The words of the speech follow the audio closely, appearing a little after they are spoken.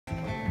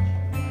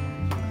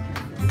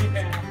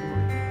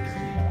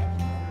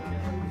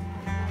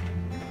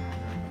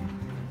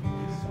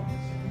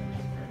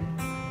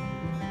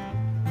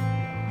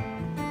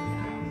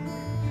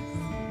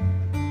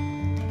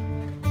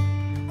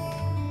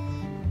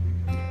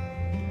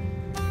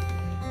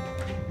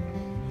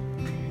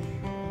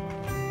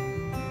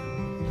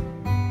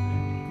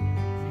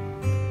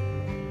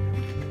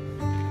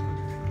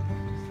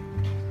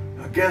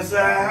Guess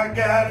I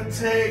got a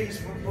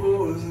taste for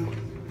poison.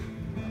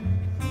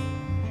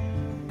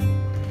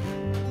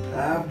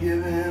 I've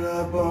given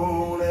up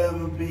on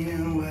ever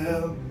being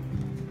well,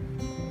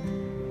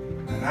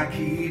 and I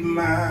keep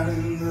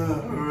minding the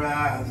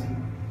horizon,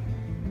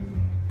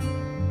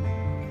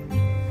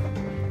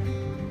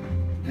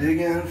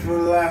 digging for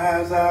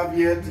lies I've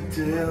yet to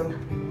tell.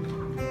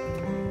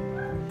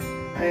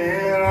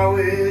 And I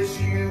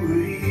wish you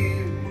were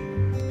here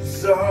to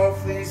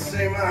softly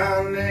say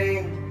my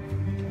name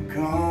and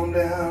calm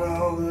down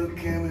all the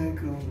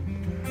chemicals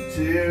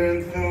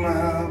tearing through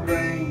my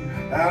brain.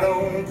 I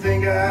don't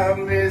think I've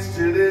missed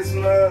you this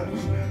much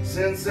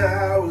since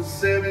I was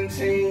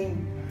 17.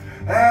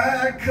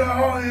 I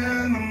call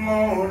in the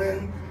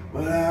morning,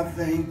 but I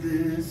think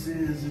this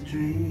is a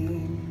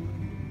dream.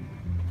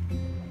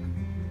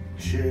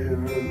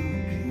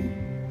 Cherokee,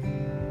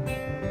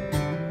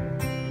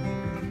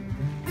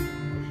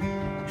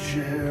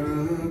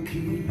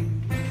 Cherokee,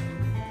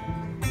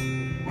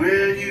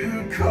 where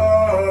you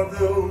carve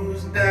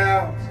those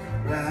doubts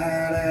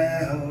right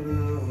out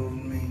of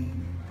me.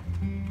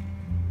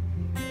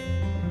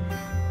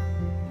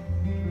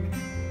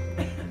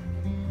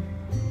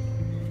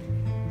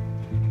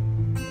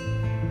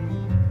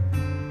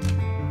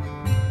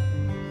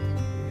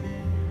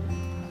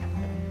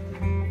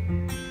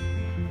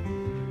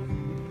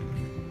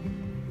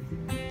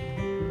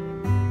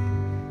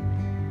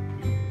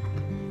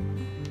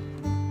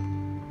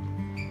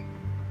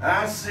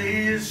 I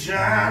see you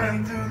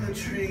shining through the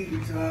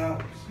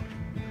treetops,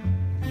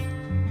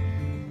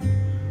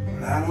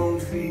 but I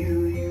don't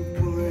feel you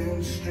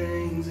pulling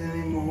strings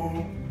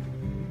anymore.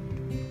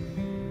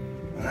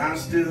 And I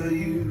still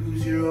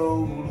use your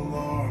old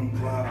alarm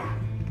clock,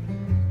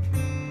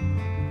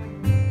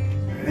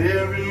 and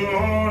every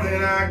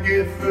morning I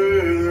get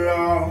further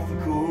off the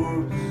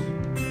course.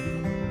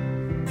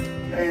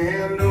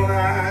 And don't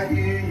I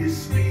hear you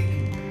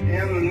speaking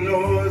in the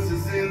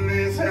noises in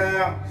this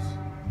house?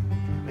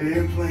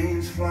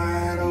 Airplanes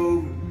flying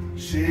over,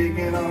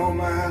 shaking all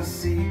my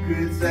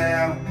secrets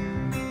out.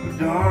 But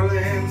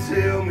darling,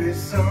 tell me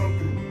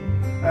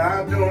something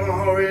I don't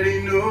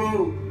already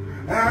know.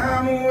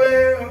 I'm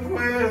aware of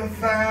where to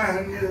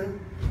find you.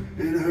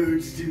 It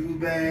hurts too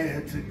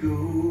bad to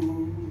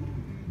go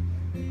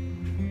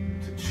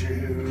to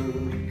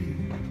Cherokee.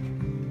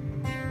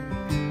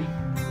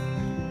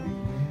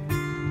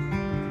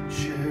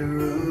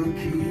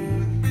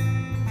 Cherokee,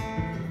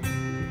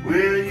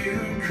 where you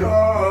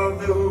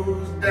carve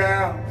those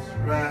doubts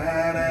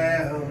right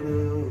out of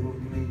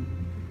me.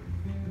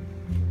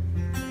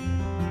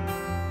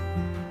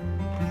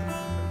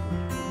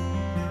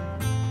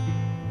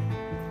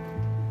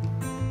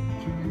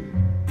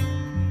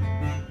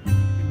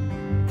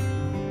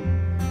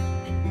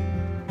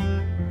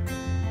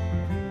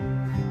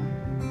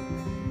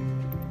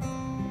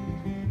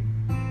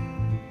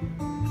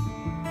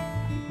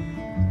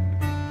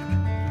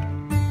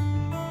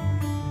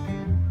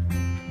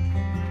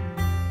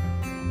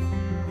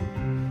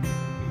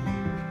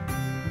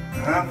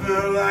 I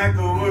felt like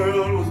the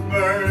world was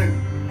burning.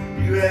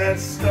 You had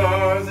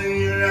stars in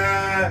your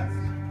eyes,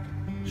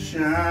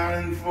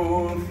 shining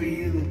for a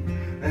feeling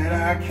that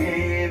I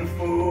can't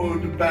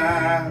afford to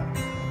buy.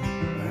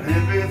 But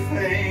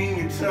everything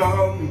you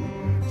taught me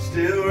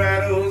still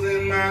rattles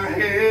in my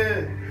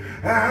head.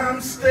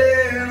 I'm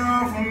staying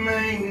off of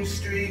Main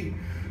Street,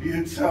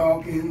 you're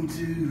talking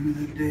to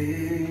the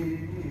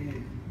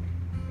dead.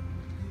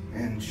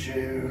 And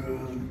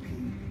Cherokee,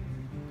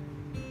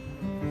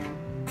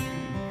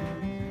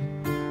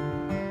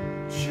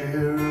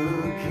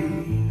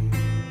 Cherokee,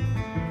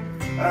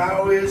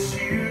 I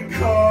wish you'd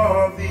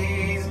carve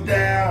these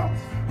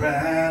doubts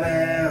right